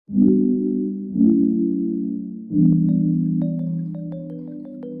All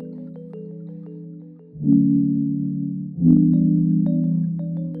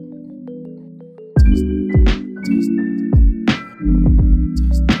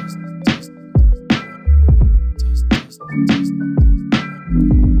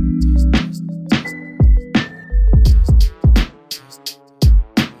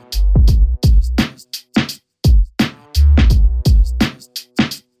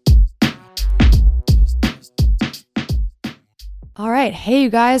right. Hey,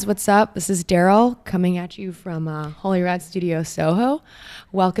 you guys, what's up? This is Daryl coming at you from Holyrad Studio, Soho.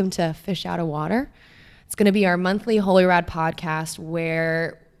 Welcome to Fish Out of Water. It's going to be our monthly Holyrad podcast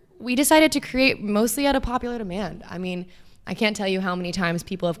where we decided to create mostly out of popular demand. I mean, I can't tell you how many times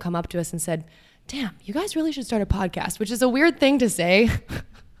people have come up to us and said, damn, you guys really should start a podcast, which is a weird thing to say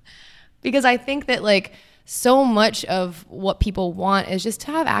because I think that so much of what people want is just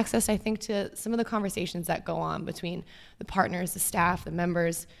to have access, I think, to some of the conversations that go on between the partners, the staff, the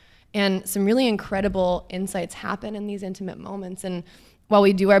members, and some really incredible insights happen in these intimate moments. And while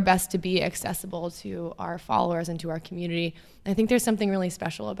we do our best to be accessible to our followers and to our community, I think there's something really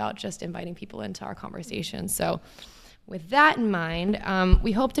special about just inviting people into our conversation. So with that in mind,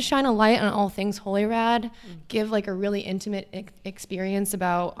 we hope to shine a light on all things Holyrad, give a really intimate experience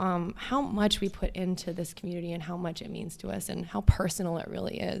about how much we put into this community and how much it means to us and how personal it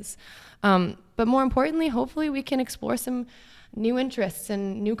really is. But more importantly, hopefully we can explore some new interests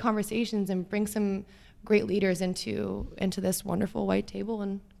and new conversations and bring some great leaders into this wonderful white table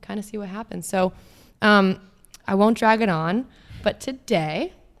and kind of see what happens. So I won't drag it on, but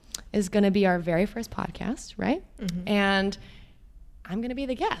today is going to be our very first podcast, right? Mm-hmm. And I'm going to be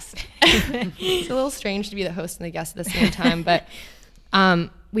the guest. It's a little strange to be the host and the guest at the same time, but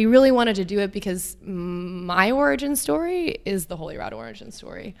we really wanted to do it because my origin story is the Holyrad origin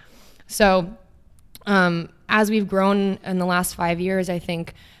story. So as we've grown in the last 5 years, I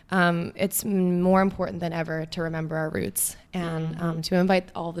think it's more important than ever to remember our roots and to invite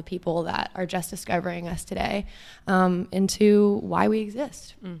all the people that are just discovering us today into why we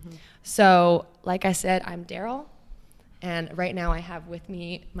exist. Mm-hmm. So, like I said, I'm Daryl, and right now I have with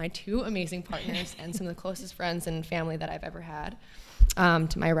me my two amazing partners and some of the closest friends and family that I've ever had.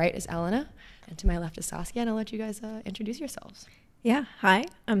 To my right is Elena, and to my left is Saskia, and I'll let you guys introduce yourselves. Yeah, hi,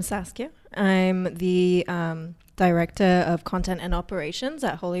 I'm Saskia. I'm the Director of Content and Operations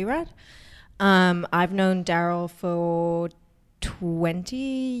at Holyrad. I've known Daryl for 20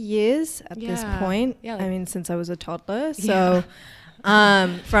 years at this point. Yeah, I mean, since I was a toddler. So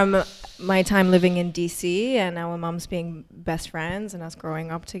from my time living in DC and our moms being best friends and us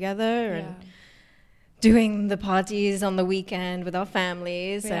growing up together and doing the parties on the weekend with our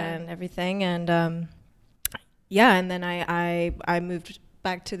families and everything. And and then I moved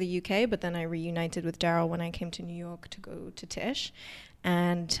back to the UK, but then I reunited with Daryl when I came to New York to go to Tisch.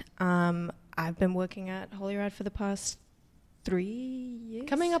 And I've been working at Holyrad for the past 3 years.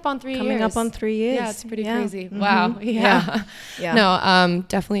 Coming up on 3 years. Coming up on 3 years. Yeah, it's pretty crazy. Mm-hmm. Wow. Yeah. No,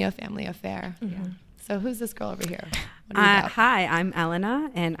 definitely a family affair. Mm-hmm. Yeah. So who's this girl over here? Hi, I'm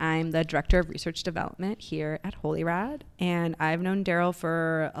Elena, and I'm the Director of Research Development here at Holyrad. And I've known Daryl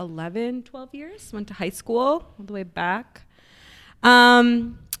for 12 years. Went to high school all the way back.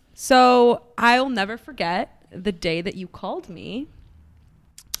 So I'll never forget the day that you called me.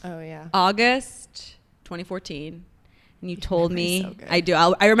 Oh, yeah. August 2014. And you told me, so I do.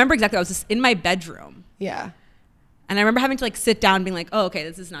 I remember exactly. I was just in my bedroom. Yeah. And I remember having to sit down and being like, oh, okay,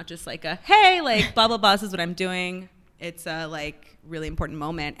 this is not just a, hey, blah, blah, blah, this is what I'm doing. It's a really important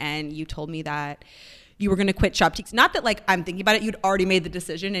moment. And you told me that you were going to quit Shoptiques. Not that I'm thinking about it. You'd already made the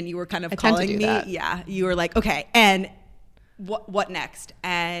decision and you were kind of calling me. That. Yeah. You were like, okay. And what next?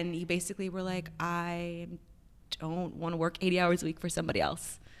 And you basically were like, I don't want to work 80 hours a week for somebody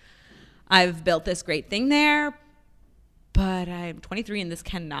else. I've built this great thing there, but I'm 23 and this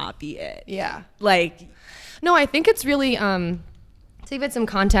cannot be it. Yeah. No, I think it's really, to give it some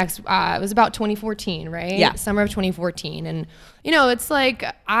context, it was about 2014, right? Yeah. Summer of 2014. And, it's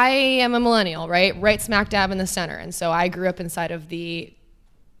I am a millennial, right? Right smack dab in the center. And so I grew up inside of the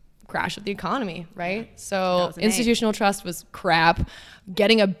crash of the economy, right? So institutional trust was crap.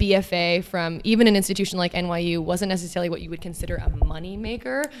 Getting a BFA from even an institution like NYU wasn't necessarily what you would consider a money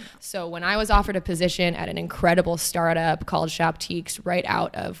maker. So when I was offered a position at an incredible startup called Shoptiques right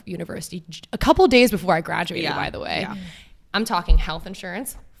out of university, a couple days before I graduated, by the way, I'm talking health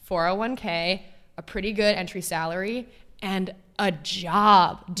insurance, 401k, a pretty good entry salary, and a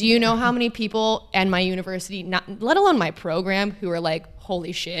job. Do you know how many people in my university, not let alone my program, who are like,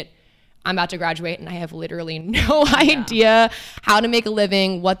 holy shit, I'm about to graduate and I have literally no idea how to make a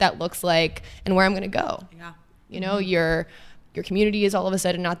living, what that looks like, and where I'm going to go. Yeah. You know, your community is all of a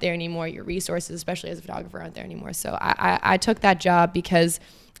sudden not there anymore. Your resources, especially as a photographer, aren't there anymore. So I took that job because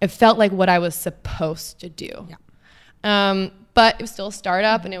it felt like what I was supposed to do. Yeah. But it was still a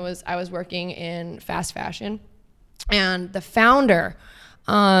startup, and I was working in fast fashion. And the founder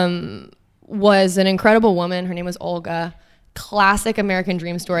was an incredible woman. Her name was Olga. Classic American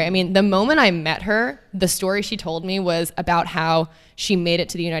dream story. I mean, the moment I met her, the story she told me was about how she made it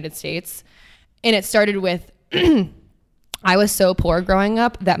to the United States. And it started with, I was so poor growing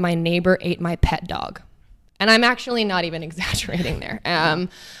up that my neighbor ate my pet dog. And I'm actually not even exaggerating there.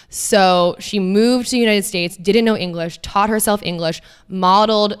 So she moved to the United States, didn't know English, taught herself English,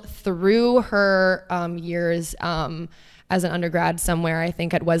 modeled through her years as an undergrad somewhere, I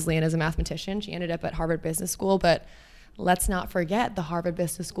think at Wesleyan as a mathematician. She ended up at Harvard Business School, but let's not forget the Harvard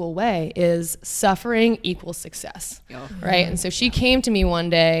Business School way is suffering equals success, right? And so she came to me one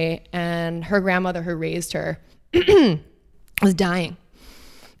day, and her grandmother who raised her was dying.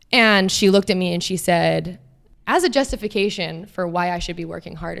 And she looked at me and she said, as a justification for why I should be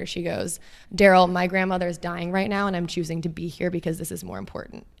working harder, she goes, Daryl, my grandmother is dying right now and I'm choosing to be here because this is more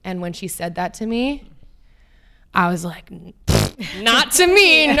important. And when she said that to me, I was like, not to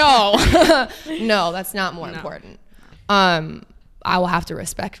me, no. No, that's not more important. I will have to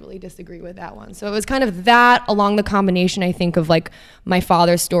respectfully disagree with that one. So it was kind of that along the combination, I think, of like my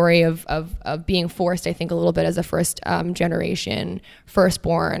father's story of being forced, I think, a little bit as a first generation,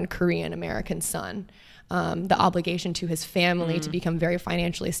 firstborn Korean American son. The obligation to his family to become very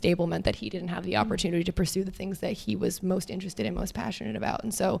financially stable meant that he didn't have the opportunity to pursue the things that he was most interested in, most passionate about.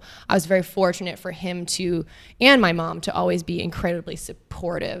 And so I was very fortunate for him to, and my mom, to always be incredibly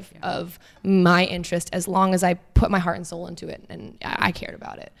supportive of my interest as long as I put my heart and soul into it and I cared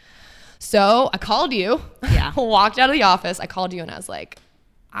about it. So I called you, walked out of the office. I called you and I was like,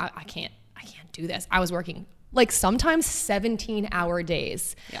 I can't do this. I was working like sometimes 17-hour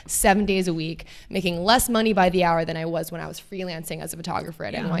days, 7 days a week, making less money by the hour than I was when I was freelancing as a photographer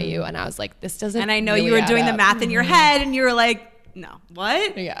at NYU. And I was like, this doesn't. And I know really you were doing add the up. math in your head, and you were like, no,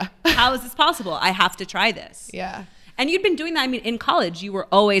 what? Yeah. How is this possible? I have to try this. Yeah. And you'd been doing that. I mean, in college, you were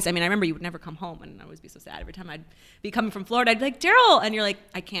always, I remember you would never come home, and I'd always be so sad. Every time I'd be coming from Florida, I'd be like, Daryl. And you're like,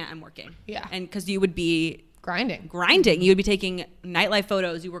 I can't, I'm working. Yeah. And because you would be grinding. You would be taking nightlife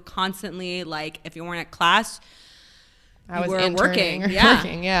photos. You were constantly like, if you weren't at class, I was working.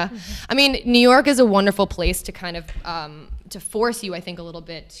 Working, yeah. I mean, New York is a wonderful place to kind of to force you, I think, a little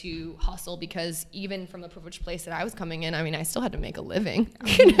bit to hustle, because even from the privileged place that I was coming in, I mean, I still had to make a living.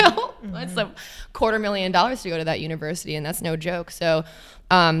 You know, that's $250,000 to go to that university, and that's no joke. So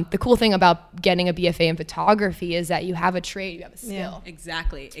the cool thing about getting a BFA in photography is that you have a trade, you have a skill. Yeah.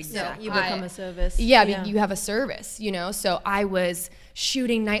 Exactly. So you become a service. Yeah, you have a service, you know. So I was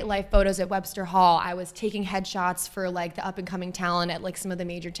shooting nightlife photos at Webster Hall. I was taking headshots for like the up and coming talent at like some of the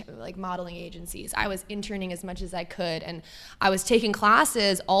major like modeling agencies. I was interning as much as I could, and I was taking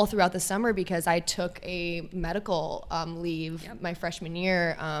classes all throughout the summer because I took a medical leave my freshman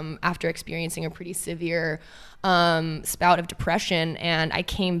year after experiencing a pretty severe spout of depression, and I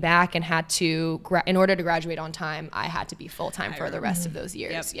came back and had to in order to graduate on time, I had to be full-time for the rest of those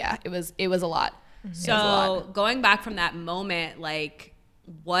years. Yeah, it was a lot. So going back from that moment, like,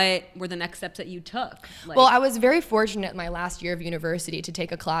 what were the next steps that you took? Like, well, I was very fortunate in my last year of university to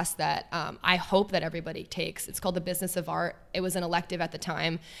take a class that I hope that everybody takes. It's called the Business of Art. It was an elective at the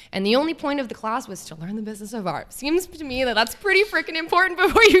time, and the only point of the class was to learn the business of art. Seems to me that that's pretty freaking important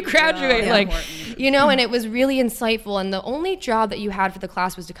before you graduate, you know. And it was really insightful. And the only job that you had for the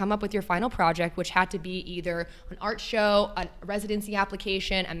class was to come up with your final project, which had to be either an art show, a residency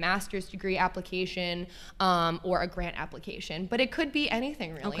application, a master's degree application, or a grant application. But it could be anything.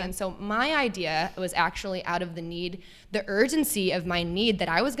 Really. Okay. And so my idea was actually out of the urgency of my need that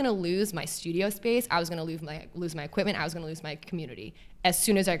I was going to lose my studio space, I was going to lose my equipment, I was going to lose my community as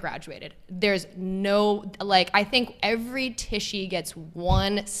soon as I graduated. There's no, like, I think every Tishy gets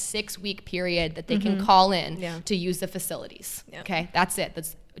 1 6-week period that they can call in to use the facilities. Yeah. Okay, that's it.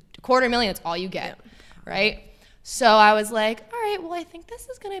 That's $250,000. That's all you get, right? So I was like, all right, well, I think this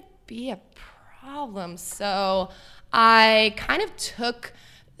is going to be a problem. So I kind of took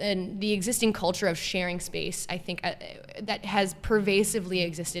the existing culture of sharing space, I think, that has pervasively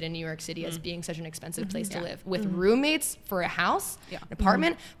existed in New York City as being such an expensive place to live, with roommates for a house, an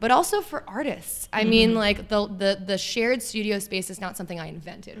apartment, but also for artists. I mean, like, the shared studio space is not something I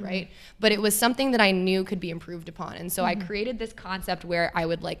invented, right? But it was something that I knew could be improved upon. And so I created this concept where I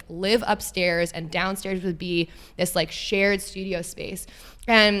would like live upstairs and downstairs would be this like shared studio space.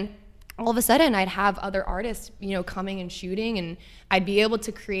 And all of a sudden I'd have other artists, coming and shooting, and I'd be able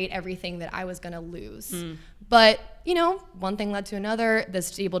to create everything that I was going to lose. But, one thing led to another. The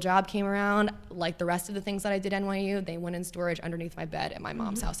stable job came around. Like the rest of the things that I did at NYU, they went in storage underneath my bed at my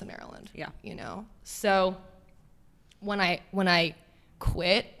mom's house in Maryland. Yeah. So when I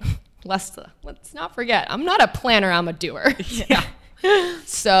quit, let's not forget, I'm not a planner, I'm a doer. Yeah.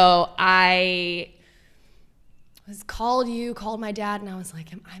 So I called my dad, and I was like,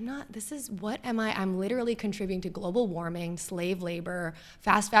 I'm literally contributing to global warming, slave labor.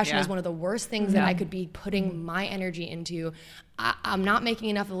 Fast fashion is one of the worst things that I could be putting my energy into. I'm not making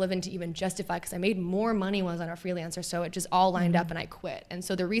enough of a living to even justify, because I made more money when I was on a freelancer, so it just all lined up and I quit. And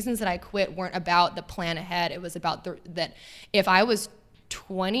so the reasons that I quit weren't about the plan ahead. It was about that if I was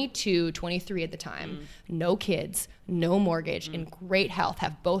 22, 23 at the time, no kids, no mortgage, in great health,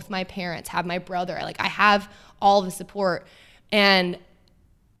 have both my parents, have my brother, I have all the support, and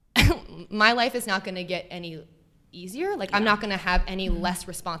my life is not going to get any easier. I'm not going to have any less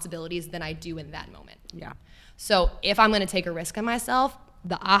responsibilities than I do in that moment. Yeah. So if I'm going to take a risk on myself,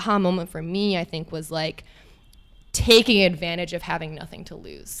 the aha moment for me, I think, was taking advantage of having nothing to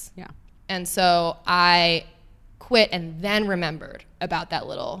lose. Yeah. And so I quit, and then remembered about that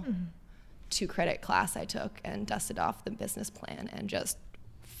little 2-credit class I took, and dusted off the business plan and just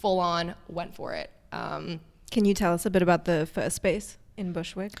full on went for it. Can you tell us a bit about the first space in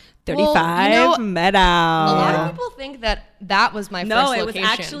Bushwick? 35 Meadow. A lot of people think that was my first location. No, it was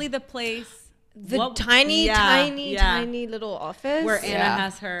actually the place. Tiny little office where Anna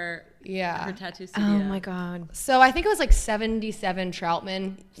has her tattoo studio. Oh my God. So I think it was 77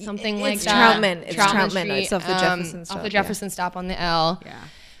 Troutman, something like it's that. Troutman. It's Troutman. It's off the Jefferson stop. Off the Jefferson stop on the L. Yeah.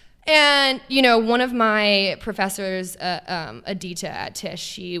 And, one of my professors, Adita at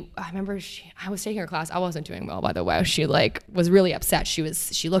Tisch, I was taking her class. I wasn't doing well, by the way. She was really upset.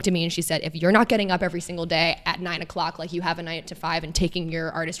 She looked at me and she said, if you're not getting up every single day at 9:00, like you have a 9 to 5, and taking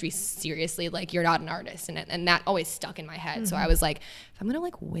your artistry seriously, you're not an artist. And that always stuck in my head. So I was like, if I'm going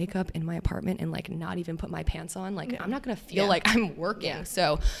to wake up in my apartment and not even put my pants on, I'm not going to feel like I'm working. Yeah.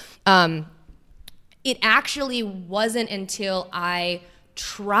 So, it actually wasn't until I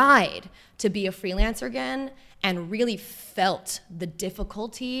tried to be a freelancer again and really felt the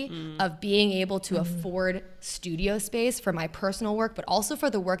difficulty of being able to afford studio space for my personal work, but also for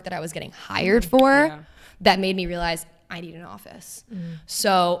the work that I was getting hired for, that made me realize I need an office.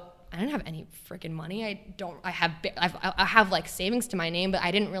 So I didn't have any freaking money. I have savings to my name, but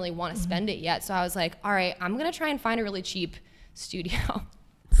I didn't really want to spend it yet. So I was like, all right, I'm going to try and find a really cheap studio.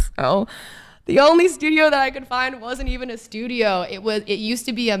 So the only studio that I could find wasn't even a studio. It used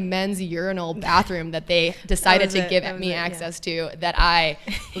to be a men's urinal bathroom that they decided to give me access to, that I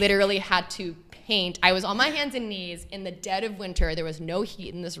literally had to paint. I was on my hands and knees in the dead of winter. There was no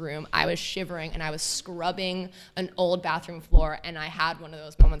heat in this room. I was shivering, and I was scrubbing an old bathroom floor, and I had one of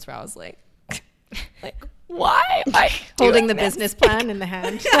those moments where I was like why am I holding the business plan in the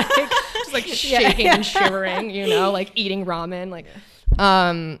hand? Just shaking and shivering, eating ramen,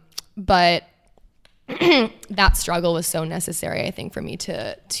 but that struggle was so necessary, I think, for me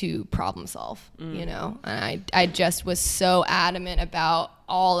to problem solve, and I just was so adamant about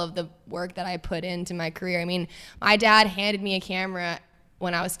all of the work that I put into my career. I mean, my dad handed me a camera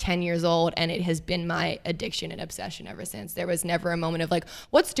when I was 10 years old, and it has been my addiction and obsession ever since. There was never a moment of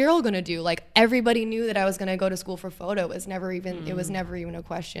what's Daryl gonna do? Everybody knew that I was gonna go to school for photo. It was never even a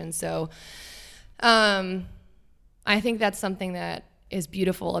question. So I think that's something that is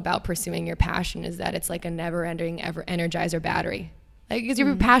beautiful about pursuing your passion, is that it's like a never-ending, ever-energizer battery. Because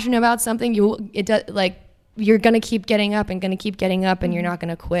you're passionate about something, you're gonna keep getting up and you're not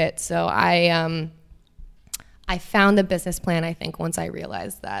gonna quit. So I found the business plan, I think, once I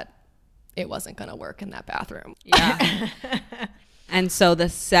realized that it wasn't gonna work in that bathroom. Yeah. And so the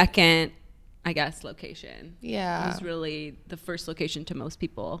second, I guess, location was really the first location to most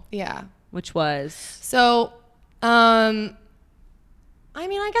people. Yeah. Which was? So, I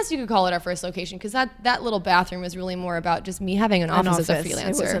mean, I guess you could call it our first location, because that little bathroom was really more about just me having an office as a freelancer.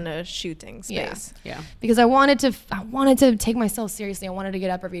 It wasn't a shooting space. Yeah. Because I wanted to take myself seriously. I wanted to get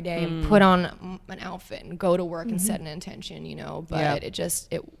up every day and put on an outfit and go to work and set an intention, but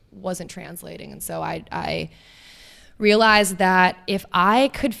it wasn't translating. And so I realized that if I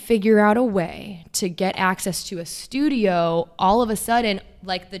could figure out a way to get access to a studio, all of a sudden,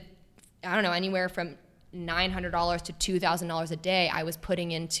 anywhere from $900 to $2,000 a day I was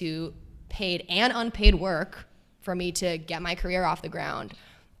putting into paid and unpaid work for me to get my career off the ground,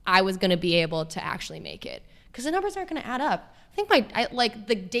 I was going to be able to actually make it, because the numbers aren't going to add up. I think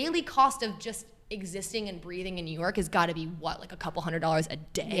the daily cost of just existing and breathing in New York has got to be a couple $100s a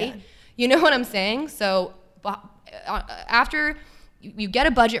day. You know what I'm saying? So after you get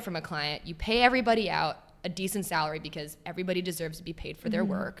a budget from a client, you pay everybody out a decent salary because everybody deserves to be paid for their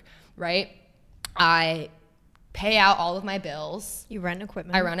work, right? I pay out all of my bills. You rent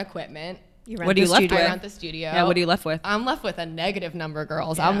equipment. I run equipment. What are you left with? I rent the studio. Yeah, what are you left with? I'm left with a negative number,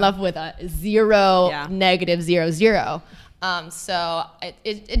 girls. I'm left with a zero, negative 0. So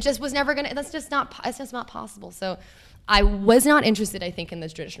it just was never gonna. It's just not possible. So I was not interested, I think, in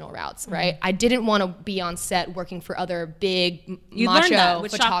those traditional routes, right? I didn't want to be on set working for other big macho photographers. You learned that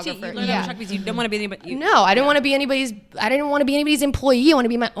with shock because you didn't want to be anybody. No, I didn't want to be anybody's. I didn't want to be anybody's employee. I wanted to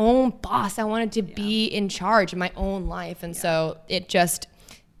be my own boss. I wanted to be in charge of my own life, and so it just.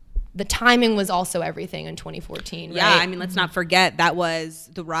 The timing was also everything in 2014, right? Yeah, I mean, let's not forget that was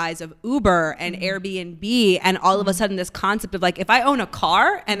the rise of Uber and Airbnb, and all of a sudden this concept of like, if I own a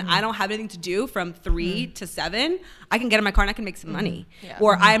car and I don't have anything to do from 3 to 7, I can get in my car and I can make some money. Yeah.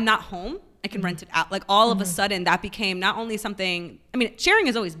 Or I am not home, I can rent it out. Like all of a sudden that became not only something, I mean, sharing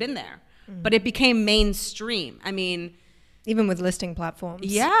has always been there, but it became mainstream. I mean, even with listing platforms.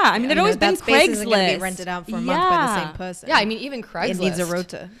 Yeah, I mean, there'd always been Craigslist. Isn't going to be rented out for a month by the same person. Yeah, I mean, even Craigslist. It needs a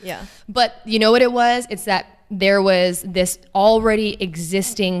rota. Yeah. But you know what it was? It's that there was this already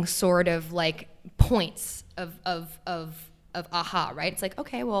existing sort of like points of aha, right? It's like,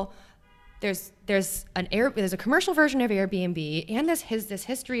 okay, well, there's a commercial version of Airbnb, and this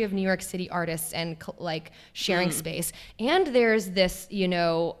history of New York City artists and like sharing space, and there's this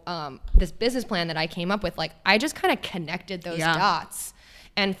this business plan that I came up with. Like I just kind of connected those dots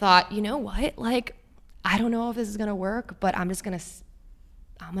and thought, you know what, like I don't know if this is gonna work, but I'm gonna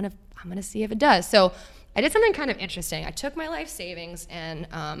see if it does. So I did something kind of interesting. I took my life savings and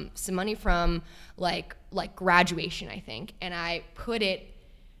some money from like graduation, I think, and I put it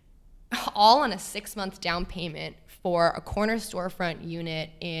all on a 6-month down payment for a corner storefront unit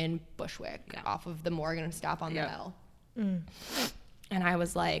in Bushwick off of the Morgan stop on the L. And I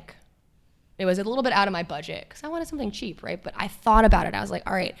was like, it was a little bit out of my budget because I wanted something cheap, right? But I thought about it. I was like,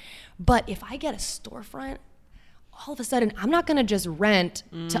 all right, but if I get a storefront, all of a sudden I'm not going to just rent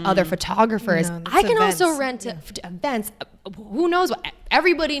to other photographers. No, I can also rent to events. Who knows what?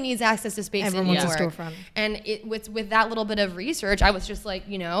 Everybody needs access to space in New York. Everyone wants a storefront. And with that little bit of research, I was just like,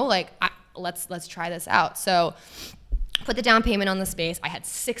 let's try this out. So put the down payment on the space. I had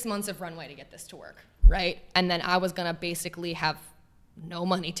 6 months of runway to get this to work, right? And then I was going to basically have no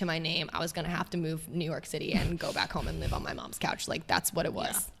money to my name. I was going to have to move New York City and go back home and live on my mom's couch. Like that's what it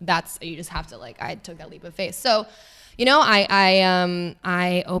was. You just have to I took that leap of faith. So,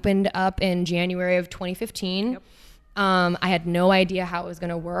 I opened up in January of 2015. Yep. I had no idea how it was going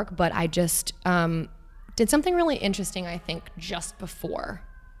to work, but I just did something really interesting, I think, just before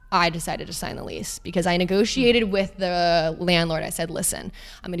I decided to sign the lease, because I negotiated with the landlord. I said, listen,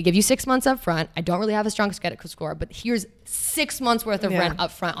 I'm going to give you 6 months up front. I don't really have a strong credit score, but here's 6 months worth of rent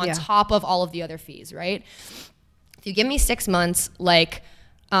up front on top of all of the other fees, right? If you give me 6 months,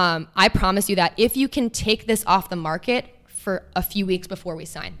 I promise you that if you can take this off the market for a few weeks before we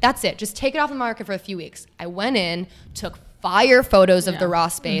sign, that's it. Just take it off the market for a few weeks. I went in, took fire photos of the raw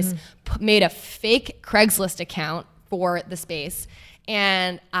space, made a fake Craigslist account for the space,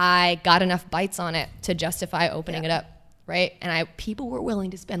 and I got enough bites on it to justify opening it up, right? And people were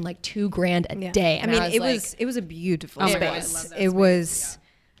willing to spend like $2,000 a day. And it was a beautiful space. It was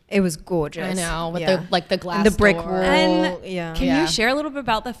gorgeous. I know, with the glass and the brick door. wall. And can you share a little bit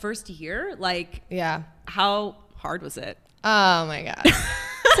about the first year? How hard was it? Oh my God.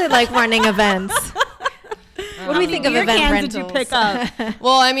 So running events. What do we think of event rentals? Did you pick up?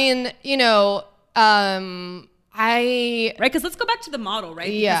 Well, I mean, right, because let's go back to the model, right?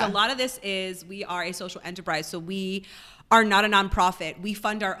 Because a lot of this is we are a social enterprise, so we are not a nonprofit. We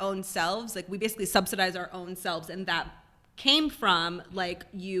fund our own selves. We basically subsidize our own selves, and that came from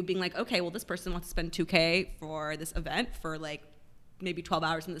you being like, okay, well, this person wants to spend $2,000 for this event for maybe 12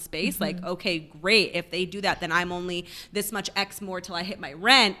 hours in the space. Okay, great. If they do that, then I'm only this much X more till I hit my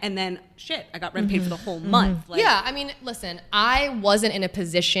rent. And then I got rent paid for the whole month. I mean, listen, I wasn't in a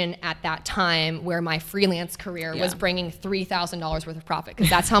position at that time where my freelance career was bringing $3,000 worth of profit,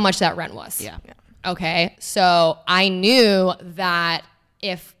 because that's how much that rent was. Yeah. Okay. So I knew that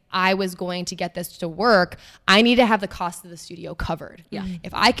if I was going to get this to work, I need to have the cost of the studio covered. Yeah.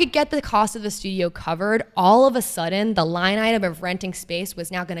 If I could get the cost of the studio covered, all of a sudden the line item of renting space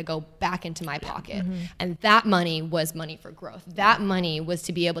was now going to go back into my pocket. And that money was money for growth. That money was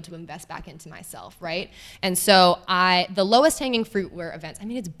to be able to invest back into myself, right? And so the lowest hanging fruit were events. I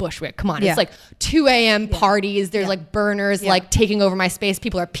mean, it's Bushwick. Come on. It's 2 a.m. parties. There's burners taking over my space.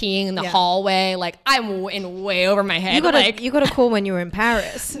 People are peeing in the hallway. I'm in way over my head. You got a call when you were in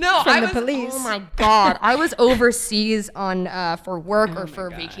Paris. No, from I the was, police. Oh my God. I was overseas on for work or for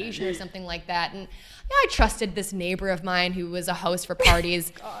vacation or something like that. And yeah, I trusted this neighbor of mine who was a host for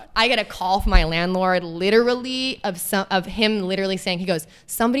parties. I get a call from my landlord literally of him literally saying, he goes,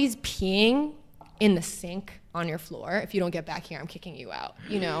 somebody's peeing in the sink on your floor. If you don't get back here, I'm kicking you out.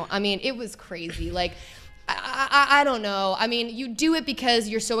 You know, I mean, it was crazy. Like, I don't know. I mean, you do it because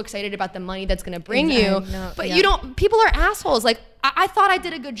you're so excited about the money that's going to bring you, but you don't, people are assholes. Like, I thought I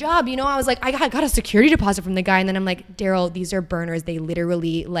did a good job. You know, I was like, I got a security deposit from the guy. And then I'm like, Daryl, these are burners. They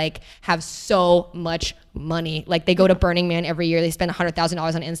literally like have so much money. Like they go to Burning Man every year. They spend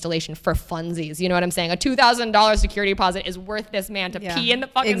 $100,000 on installation for funsies. You know what I'm saying? A $2,000 security deposit is worth this man to pee in the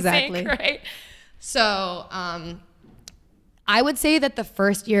fucking sink, right? So I would say that the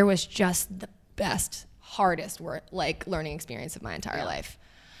first year was just the best, hardest work, like learning experience of my entire life.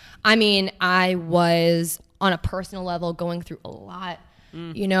 I mean, I was on a personal level going through a lot.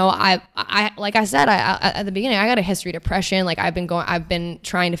 You know, I like I said, at the beginning, I got a history of depression. Like I've been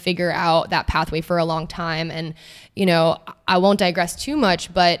trying to figure out that pathway for a long time. And, you know, I won't digress too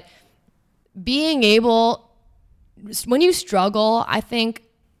much, but being able, when you struggle, I think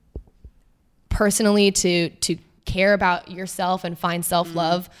personally to care about yourself and find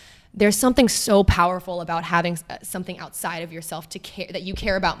self-love, there's something so powerful about having something outside of yourself to care, that you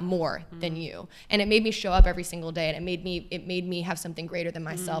care about more than you. And it made me show up every single day, and it made me have something greater than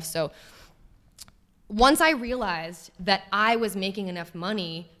myself. So once I realized that I was making enough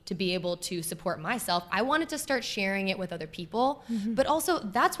money to be able to support myself, I wanted to start sharing it with other people. But also,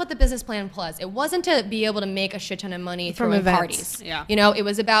 that's what the business plan was. It wasn't to be able to make a shit ton of money from throwing parties. Yeah. You know, it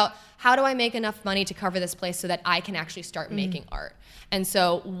was about, how do I make enough money to cover this place so that I can actually start making art? And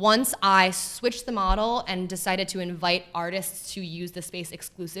so once I switched the model and decided to invite artists to use the space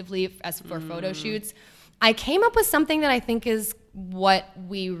exclusively as for photo shoots, I came up with something that I think is what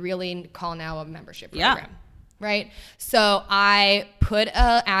we really call now a membership program. Right? So I put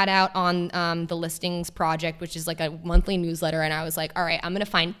an ad out on the Listings Project, which is like a monthly newsletter. And I was like, all right, I'm going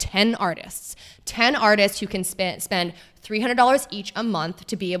to find 10 artists who can spend $300 each a month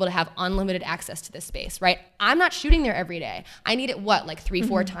to be able to have unlimited access to this space, right? I'm not shooting there every day. I need it, like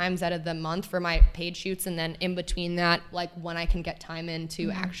 3-4 times out of the month for my paid shoots. And then in between that, like when I can get time in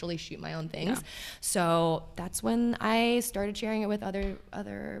to actually shoot my own things. Yeah. So that's when I started sharing it with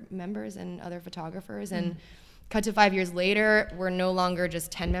other members and other photographers. And cut to 5 years later, we're no longer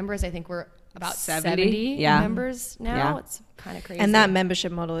just 10 members. I think we're about 70 members now. Yeah. It's kind of crazy. And that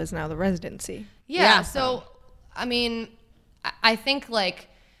membership model is now the residency. Yeah. So, I mean, I think like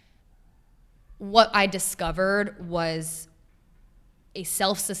what I discovered was a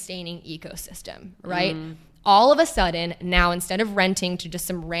self-sustaining ecosystem, right? All of a sudden, now instead of renting to just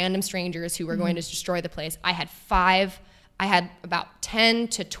some random strangers who were going to destroy the place, I had about 10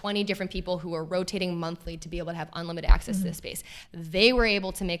 to 20 different people who were rotating monthly to be able to have unlimited access to this space. They were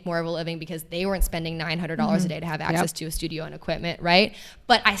able to make more of a living because they weren't spending $900 a day to have access to a studio and equipment, right?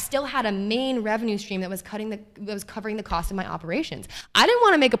 But I still had a main revenue stream that was covering the cost of my operations. I didn't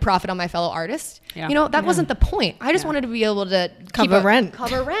want to make a profit on my fellow artists. You know, that wasn't the point. I just wanted to be able to cover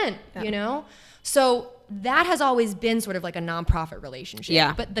rent, you know? So that has always been sort of like a nonprofit relationship.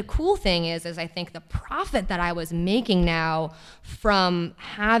 Yeah. But the cool thing is I think the profit that I was making now from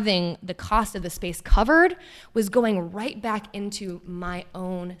having the cost of the space covered was going right back into my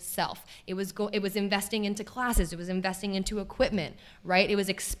own self. It was investing into classes. It was investing into equipment, right? It was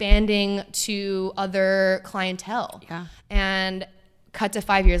expanding to other clientele. Yeah. And cut to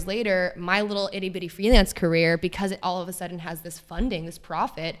 5 years later, my little itty bitty freelance career, because it all of a sudden has this funding, this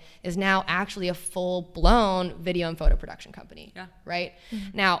profit, is now actually a full blown video and photo production company. Yeah. Right?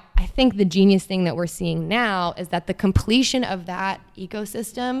 Now, I think the genius thing that we're seeing now is that the completion of that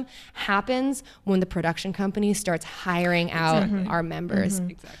ecosystem happens when the production company starts hiring out our members.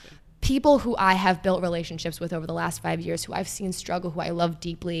 Exactly. People who I have built relationships with over the last 5 years, who I've seen struggle, who I love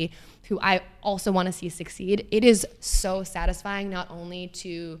deeply, who I also want to see succeed. It is so satisfying not only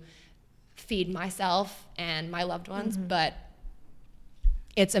to feed myself and my loved ones, but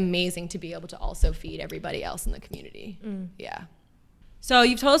it's amazing to be able to also feed everybody else in the community. Yeah. So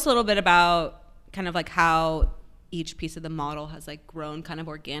you've told us a little bit about kind of like how each piece of the model has like grown kind of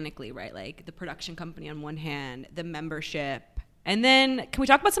organically, right? Like the production company on one hand, the membership. And then can we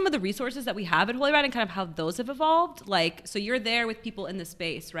talk about some of the resources that we have at Holyrad and kind of how those have evolved? Like, so you're there with people in the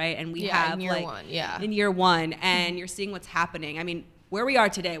space, right? And we have in year like one, in year one, and you're seeing what's happening. I mean, where we are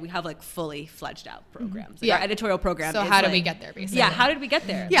today, we have like fully fledged out programs. Like our editorial program. So how did we get there, basically? Yeah, how did we get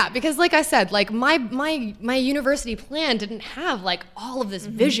there? Yeah, because like I said, like my university plan didn't have like all of this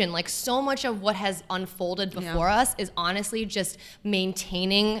vision. Like so much of what has unfolded before us is honestly just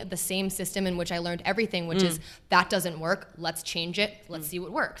maintaining the same system in which I learned everything, which is that doesn't work. Let's change it. Let's see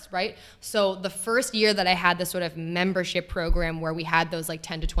what works, right? So the first year that I had this sort of membership program where we had those like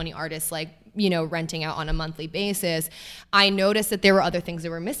 10 to 20 artists like, you know, renting out on a monthly basis, I noticed that there were other things that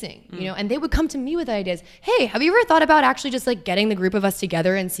were missing, you know, and they would come to me with ideas. Hey, have you ever thought about actually just like getting the group of us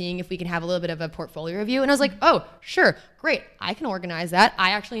together and seeing if we can have a little bit of a portfolio review? And I was like, oh, sure, great. I can organize that.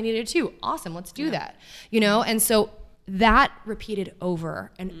 I actually need it too. Awesome. Let's do that. You know? And so that repeated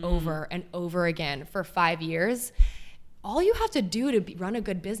over and over and over again for 5 years. All you have to do to run a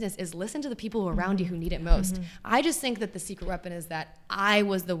good business is listen to the people around you who need it most. I just think that the secret weapon is that I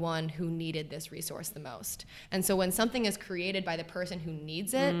was the one who needed this resource the most. And so when something is created by the person who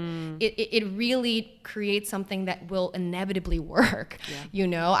needs it, it really creates something that will inevitably work. You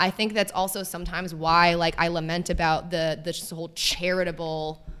know, I think that's also sometimes why like I lament about this whole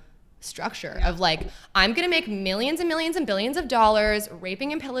charitable structure of like, I'm gonna make millions and millions and billions of dollars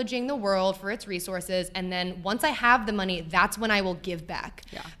raping and pillaging the world for its resources, and then once I have the money, that's when I will give back.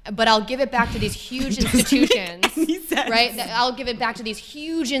 But I'll give it back to these huge institutions, right? I'll give it back to these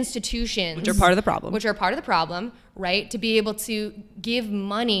huge institutions, which are part of the problem. Right? To be able to give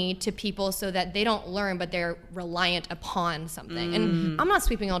money to people so that they don't learn, but they're reliant upon something. And I'm not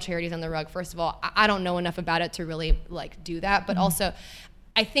sweeping all charities on the rug. First of all, I don't know enough about it to really like do that, but also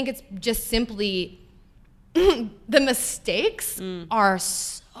I think it's just simply the mistakes are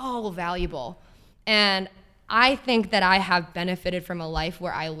so valuable. And I think that I have benefited from a life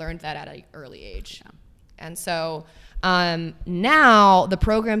where I learned that at an early age. And so now the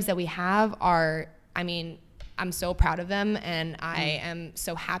programs that we have are, I mean, I'm so proud of them, and I am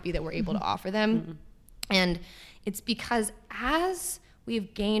so happy that we're able to offer them. And it's because as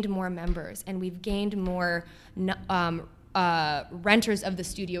we've gained more members and we've gained more renters of the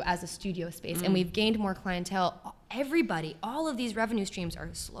studio as a studio space, and we've gained more clientele, everybody, all of these revenue streams are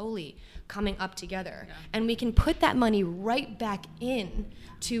slowly coming up together, and we can put that money right back in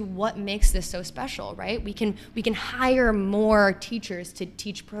to what makes this so special, right? We can hire more teachers to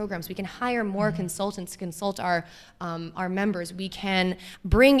teach programs. We can hire more consultants to consult our members. We can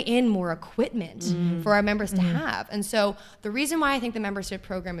bring in more equipment for our members to have. And so the reason why I think the membership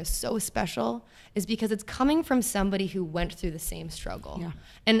program is so special is because it's coming from somebody who went through the same struggle.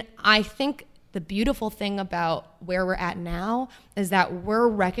 And I think the beautiful thing about where we're at now is that we're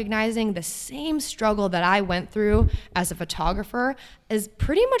recognizing the same struggle that I went through as a photographer is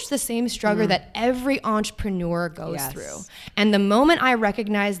pretty much the same struggle that every entrepreneur goes through. And the moment I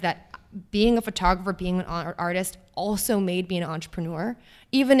recognized that being a photographer, being an artist also made me an entrepreneur,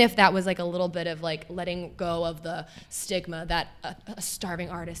 even if that was like a little bit of like letting go of the stigma that a starving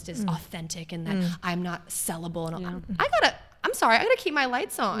artist is authentic and that I'm not sellable. And I'm sorry, I gotta keep my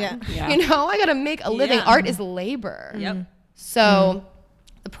lights on. You know, I gotta make a living. Art is labor. So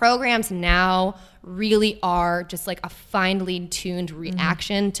the programs now really are just like a finely tuned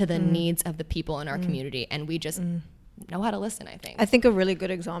reaction to the needs of the people in our community. And we just know how to listen, I think. I think a really good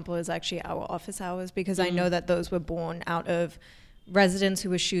example is actually our office hours, because I know that those were born out of residents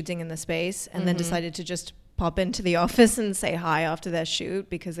who were shooting in the space and then decided to just pop into the office and say hi after their shoot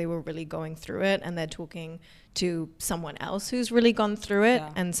because they were really going through it, and they're talking to someone else who's really gone through it.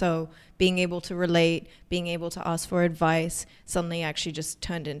 And so being able to relate, being able to ask for advice suddenly actually just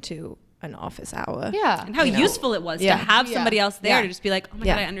turned into an office hour. And how useful it was to have somebody else there to just be like, oh my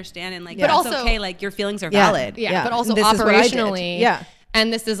God, I understand. And like, but it's also, okay. Like your feelings are valid. But also this operationally,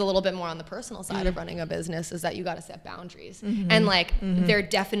 and this is a little bit more on the personal side of running a business, is that you got to set boundaries. And like, there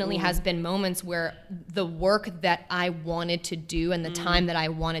definitely has been moments where the work that I wanted to do and the time that I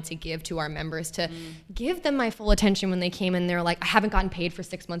wanted to give to our members, to give them my full attention when they came in, they're like, I haven't gotten paid for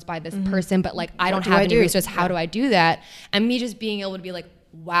 6 months by this person, but like, I don't have any resources. How do I do that? And me just being able to be like,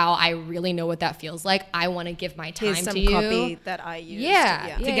 wow, I really know what that feels like. I want to give my time to you. Copy that I use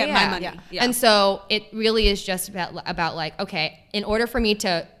to get my money. And so it really is just about like, okay, in order for me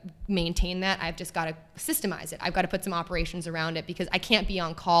to maintain that, I've just got to systemize it. I've got to put some operations around it, because I can't be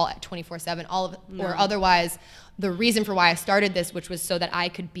on call at 24/7 or otherwise the reason for why I started this, which was so that I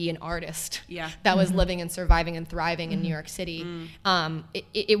could be an artist that was living and surviving and thriving in New York City,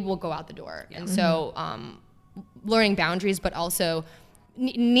 it will go out the door. And so learning boundaries, but also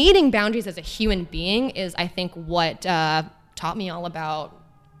needing boundaries as a human being is, I think, what taught me all about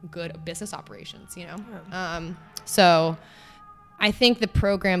good business operations, you know? So I think the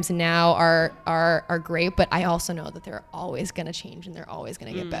programs now are great, but I also know that they're always going to change and they're always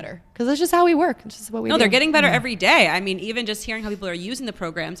going to get better because that's just how we work. It's just what we do. No, they're getting better every day. I mean, even just hearing how people are using the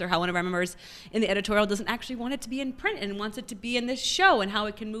programs or how one of our members in the editorial doesn't actually want it to be in print and wants it to be in this show and how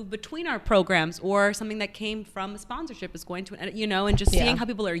it can move between our programs or something that came from a sponsorship is going to, and just seeing how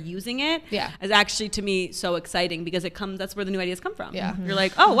people are using it is actually to me so exciting because that's where the new ideas come from. Yeah. You're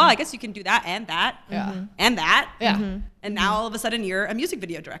like, oh, well, I guess you can do that and that and that. Yeah. And now all of a sudden you're a music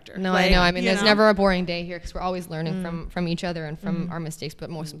video director. No, I know. I mean, there's never a boring day here because we're always learning from each other and from our mistakes, but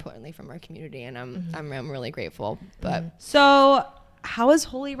most importantly from our community. And I'm really grateful. But so how has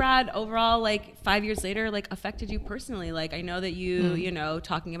Holyrad overall, 5 years later, affected you personally? Like, I know that you,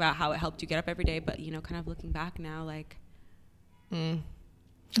 talking about how it helped you get up every day, but, kind of looking back now, Oh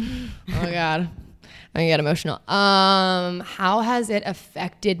God. I'm gonna get emotional. How has it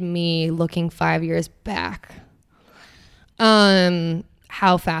affected me looking 5 years back?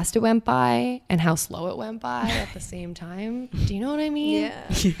 How fast it went by and how slow it went by at the same time. Do you know what I mean?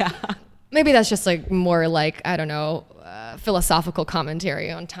 Yeah. Maybe that's just more I don't know, philosophical commentary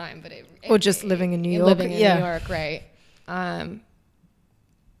on time, but or just living in New York. Living in New York, right? I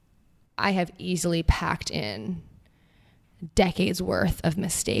have easily packed in decades worth of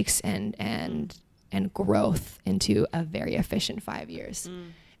mistakes and growth into a very efficient 5 years,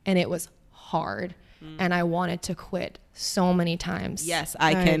 and it was hard. And I wanted to quit so many times. Yes,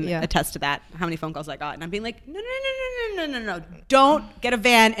 I can attest to that. How many phone calls I got, and I'm being like, no, don't get a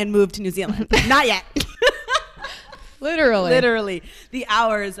van and move to New Zealand. Not yet. Literally. The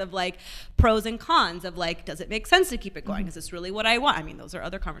hours of pros and cons of does it make sense to keep it going? Is this really what I want? I mean, those are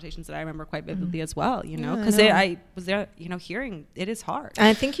other conversations that I remember quite vividly as well, because I was there, hearing it is hard. And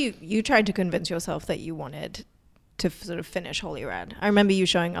I think you tried to convince yourself that you wanted to sort of finish Holyrad. I remember you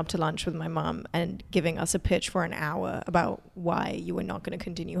showing up to lunch with my mom and giving us a pitch for an hour about why you were not going to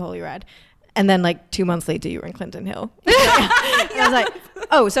continue Holyrad. And then 2 months later you were in Clinton Hill. I was like,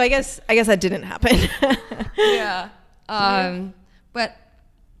 oh, so I guess that didn't happen. Yeah. But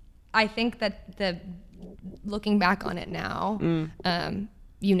I think that looking back on it now,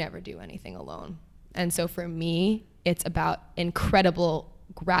 you never do anything alone. And so for me, it's about incredible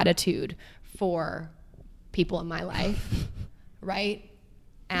gratitude for people in my life, right?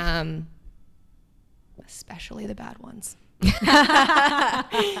 Especially the bad ones.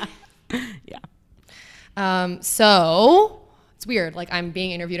 Yeah. So it's weird. I'm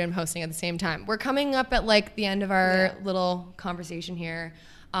being interviewed and I'm hosting at the same time. We're coming up at the end of our little conversation here.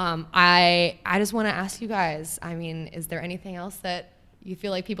 I just want to ask you guys, I mean, is there anything else that you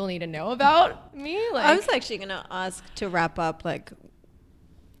feel like people need to know about me? I was actually going to ask to wrap up,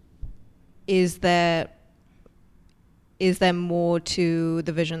 is there more to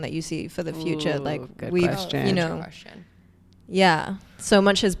the vision that you see for the future? Good question. Yeah, so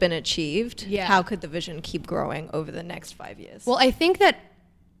much has been achieved. Yeah. How could the vision keep growing over the next 5 years? Well, I think that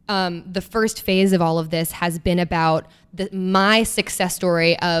the first phase of all of this has been about my success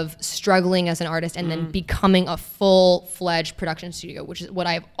story of struggling as an artist and then becoming a full-fledged production studio, which is what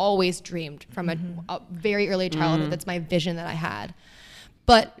I've always dreamed from a very early childhood. That's my vision that I had.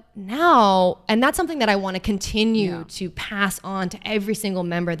 But now, and that's something that I want to continue to pass on to every single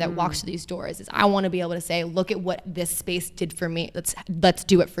member that walks through these doors, is I want to be able to say, look at what this space did for me. Let's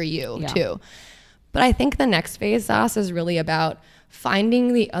do it for you too. But I think the next phase, Sas, is really about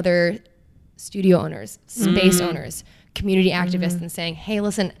finding the other studio owners, space owners, community activists, and saying, hey,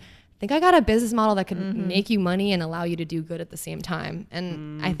 listen, I think I got a business model that could make you money and allow you to do good at the same time.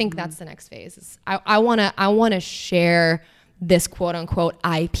 And I think that's the next phase. Is I want to share this quote unquote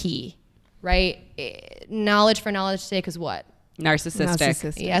IP, right? Knowledge for knowledge's sake is what?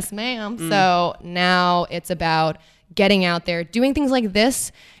 Narcissistic. Yes, ma'am. So now it's about getting out there, doing things like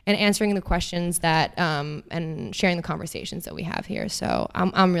this, and answering the questions that, and sharing the conversations that we have here. So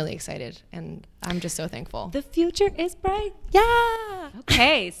I'm really excited, and I'm just so thankful. The future is bright. Yeah.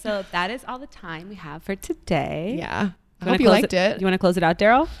 Okay, so that is all the time we have for today. Yeah. I hope you liked it. You want to close it out,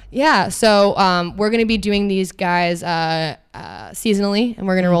 Daryl? Yeah. So we're going to be doing these guys seasonally, and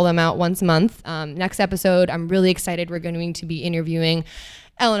we're going to roll them out once a month. Next episode, I'm really excited. We're going to be interviewing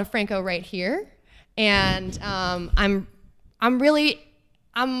Elena Franco right here. And I'm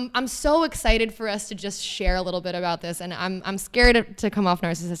so excited for us to just share a little bit about this. And I'm scared to come off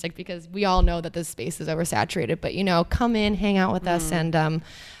narcissistic because we all know that this space is oversaturated. But, come in, hang out with us, and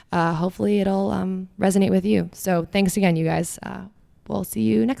hopefully it'll resonate with you. So thanks again, you guys. We'll see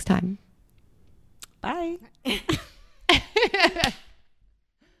you next time. Bye.